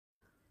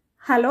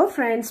Hello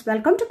friends,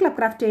 welcome to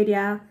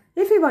Crafteria.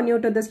 If you are new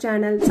to this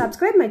channel,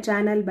 subscribe my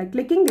channel by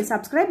clicking the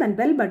subscribe and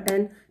bell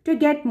button to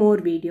get more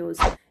videos.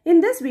 In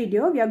this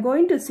video, we are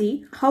going to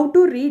see how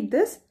to read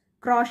this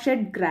crochet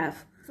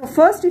graph. So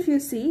first, if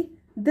you see,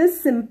 this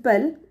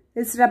symbol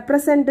is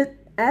represented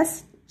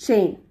as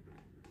chain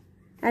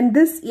and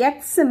this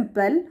X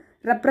symbol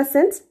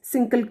represents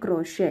single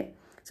crochet.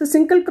 So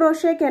single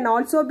crochet can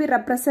also be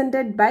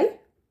represented by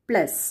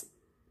plus.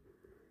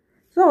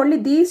 So only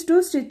these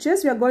two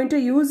stitches we are going to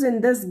use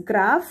in this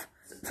graph.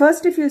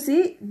 First, if you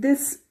see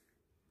this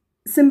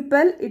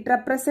symbol, it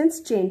represents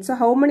chain. So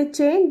how many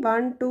chain?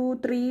 1,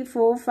 2, 3,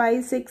 4,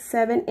 5, 6,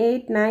 7,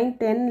 8, 9,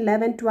 10,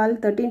 11, 12,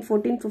 13,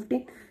 14,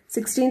 15,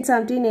 16,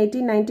 17,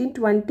 18, 19,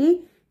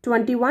 20,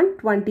 21,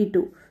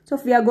 22.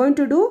 So we are going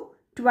to do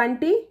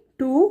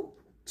 22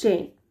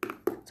 chain.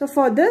 So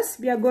for this,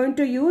 we are going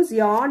to use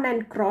yarn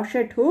and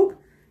crochet hook.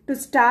 To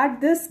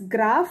start this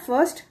graph,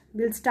 first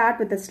we'll start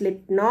with a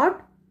slip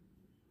knot.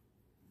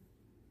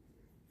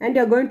 And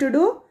you are going to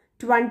do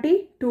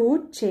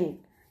 22 chain.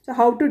 So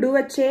how to do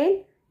a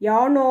chain?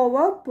 Yarn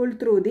over, pull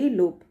through the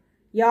loop.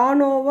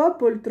 Yarn over,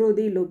 pull through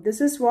the loop.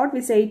 This is what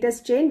we say it as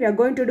chain. We are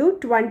going to do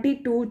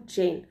 22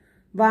 chain.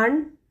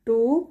 1,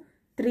 2,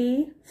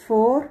 3,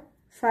 4,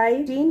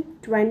 5,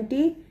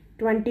 20,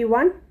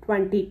 21,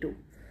 22.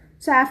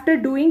 So after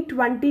doing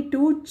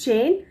 22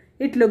 chain,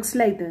 it looks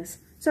like this.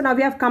 So now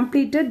we have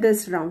completed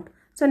this round.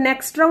 So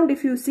next round,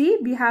 if you see,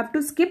 we have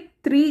to skip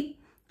 3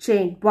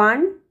 chain.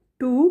 1,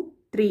 2,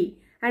 3,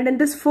 and in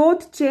this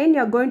fourth chain you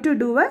are going to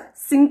do a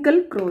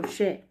single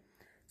crochet.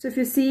 So if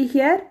you see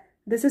here,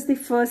 this is the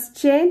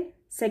first chain,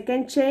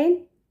 second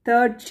chain,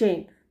 third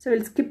chain. So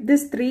we'll skip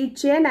this 3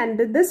 chain, and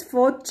in this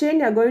fourth chain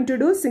you are going to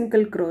do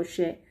single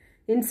crochet.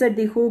 Insert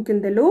the hook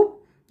in the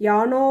loop,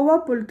 yarn over,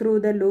 pull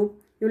through the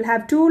loop. You will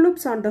have 2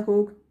 loops on the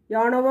hook,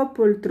 yarn over,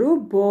 pull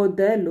through both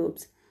the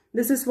loops.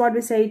 This is what we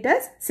say it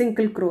as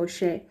single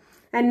crochet.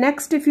 And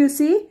next, if you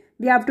see,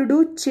 we have to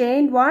do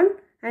chain 1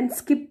 and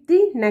skip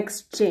the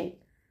next chain.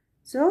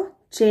 So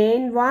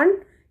chain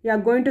 1, you are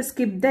going to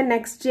skip the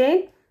next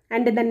chain,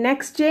 and in the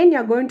next chain you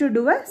are going to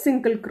do a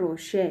single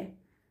crochet.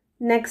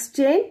 Next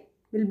chain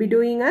will be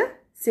doing a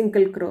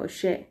single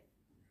crochet.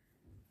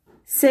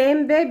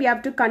 Same way we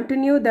have to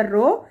continue the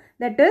row,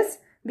 that is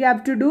we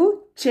have to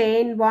do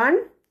chain 1.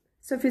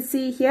 So if you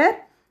see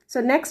here, so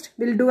next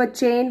we'll do a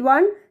chain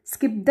 1,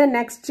 skip the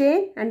next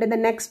chain, and in the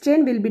next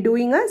chain we'll be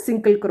doing a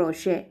single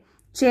crochet.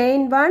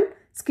 Chain 1,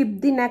 skip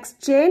the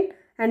next chain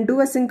and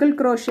do a single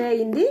crochet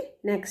in the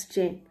next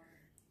chain.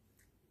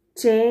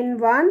 Chain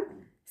 1,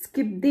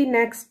 skip the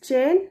next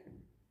chain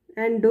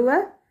and do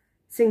a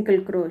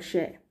single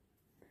crochet.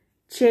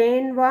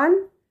 Chain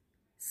 1,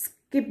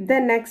 skip the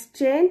next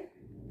chain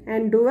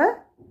and do a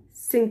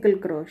single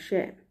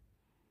crochet.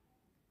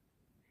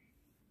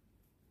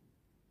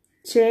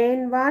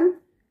 Chain 1,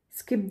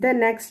 skip the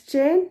next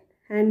chain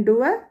and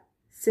do a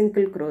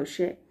single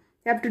crochet.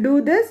 You have to do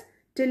this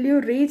till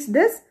you reach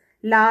this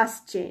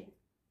last chain.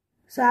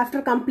 So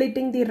after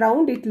completing the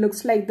round, it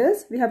looks like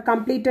this. We have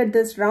completed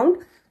this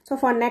round. So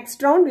for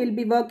next round, we will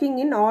be working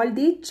in all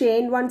the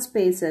chain 1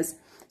 spaces.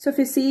 So if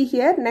you see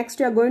here, next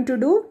we are going to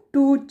do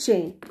 2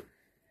 chain.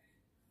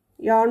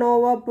 Yarn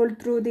over, pull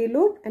through the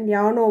loop, and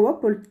yarn over,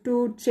 pull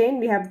 2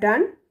 chain we have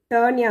done.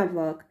 Turn your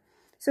work.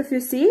 So if you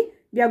see,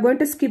 we are going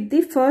to skip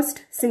the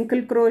first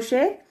single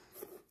crochet.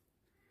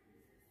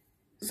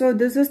 So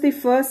this is the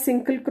first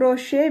single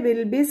crochet. We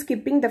will be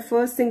skipping the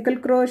first single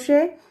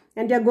crochet,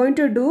 and you are going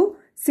to do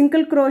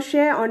single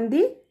crochet on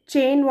the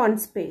chain 1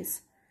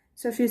 space.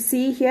 So if you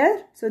see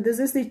here, so this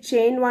is the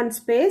chain 1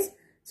 space.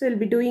 So we'll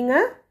be doing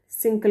a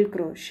single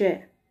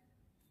crochet.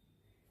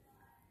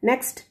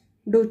 Next,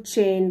 do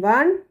chain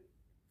 1.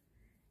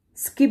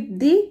 Skip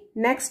the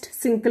next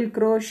single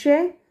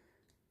crochet.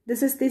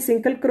 This is the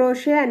single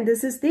crochet and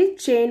this is the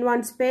chain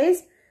 1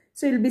 space.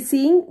 So you'll be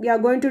seeing we are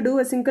going to do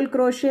a single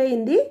crochet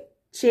in the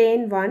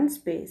chain 1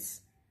 space.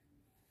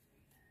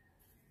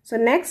 So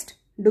next,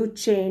 do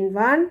chain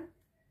 1.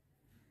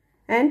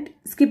 And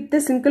skip the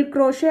single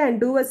crochet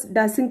and do a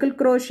single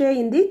crochet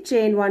in the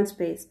chain 1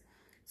 space.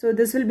 So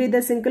this will be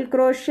the single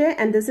crochet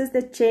and this is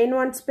the chain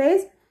 1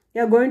 space.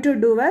 You are going to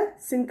do a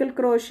single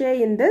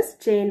crochet in this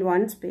chain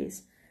 1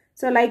 space.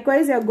 So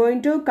likewise you are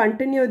going to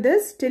continue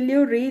this till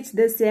you reach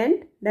this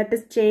end, that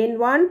is chain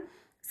 1.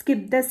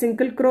 Skip the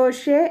single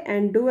crochet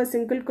and do a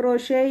single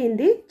crochet in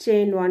the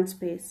chain 1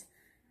 space.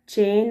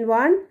 Chain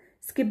 1,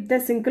 skip the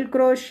single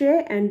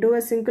crochet and do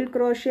a single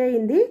crochet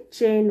in the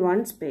chain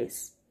 1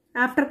 space.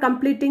 After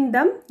completing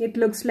them, it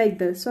looks like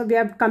this. So we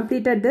have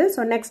completed this.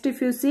 So next, if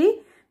you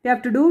see, we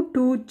have to do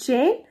 2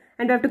 chain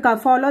and we have to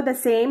follow the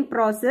same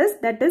process.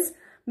 That is,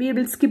 we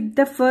will skip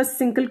the first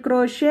single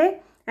crochet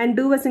and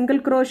do a single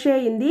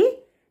crochet in the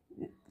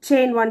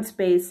chain 1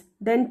 space.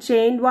 Then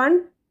chain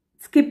 1,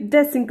 skip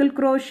the single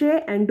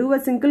crochet and do a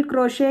single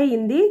crochet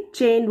in the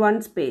chain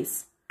 1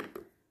 space.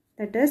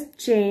 That is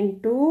chain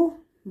 2,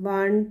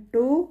 1,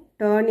 2,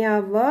 turn your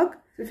work.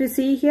 If you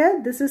see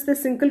here, this is the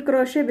single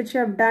crochet which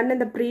you have done in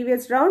the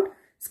previous round.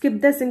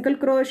 skip the single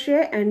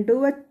crochet and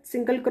do a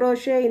single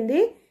crochet in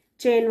the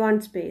chain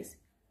 1 space.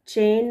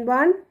 Chain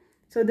 1.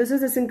 So this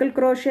is a single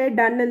crochet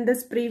done in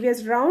this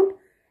previous round.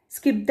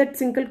 Skip that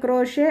single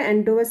crochet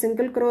and do a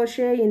single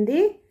crochet in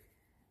the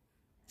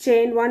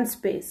chain 1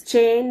 space.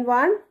 Chain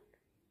 1.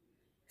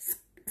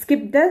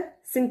 Skip the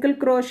single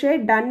crochet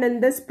done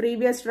in this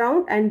previous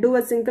round and do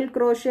a single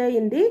crochet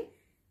in the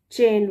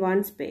chain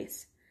 1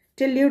 space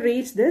till you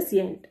reach this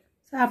end.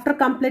 So after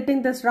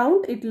completing this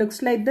round, it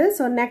looks like this.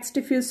 So next,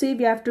 if you see,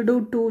 we have to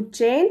do 2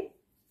 chain.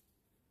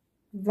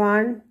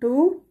 1,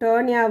 2,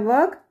 turn your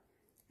work,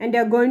 and you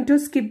are going to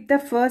skip the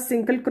first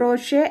single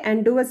crochet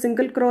and do a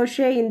single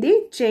crochet in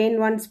the chain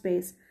 1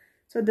 space.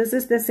 So this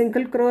is the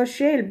single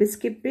crochet you'll be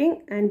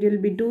skipping, and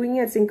you'll be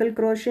doing a single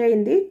crochet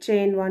in the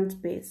chain 1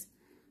 space.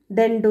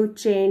 Then do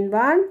chain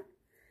 1,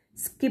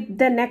 skip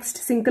the next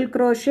single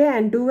crochet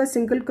and do a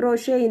single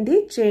crochet in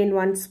the chain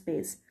 1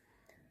 space.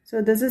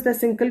 So this is the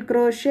single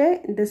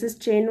crochet, this is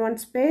chain 1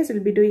 space,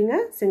 you'll be doing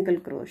a single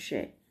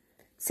crochet.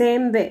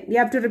 Same way, you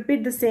have to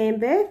repeat the same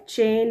way.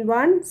 Chain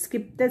 1,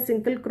 skip the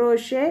single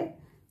crochet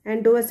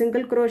and do a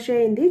single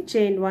crochet in the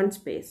chain 1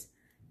 space.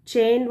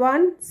 Chain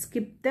 1,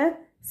 skip the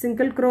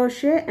single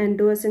crochet and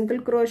do a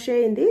single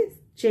crochet in the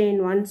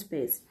chain 1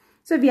 space.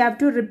 So we have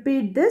to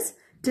repeat this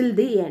till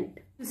the end.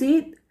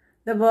 See,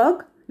 the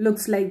work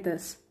looks like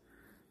this.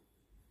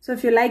 So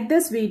if you like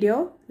this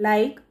video,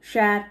 like,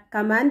 share,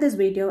 comment this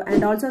video,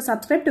 and also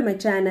subscribe to my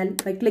channel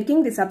by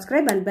clicking the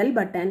subscribe and bell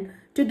button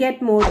to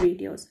get more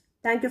videos.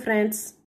 Thank you, friends.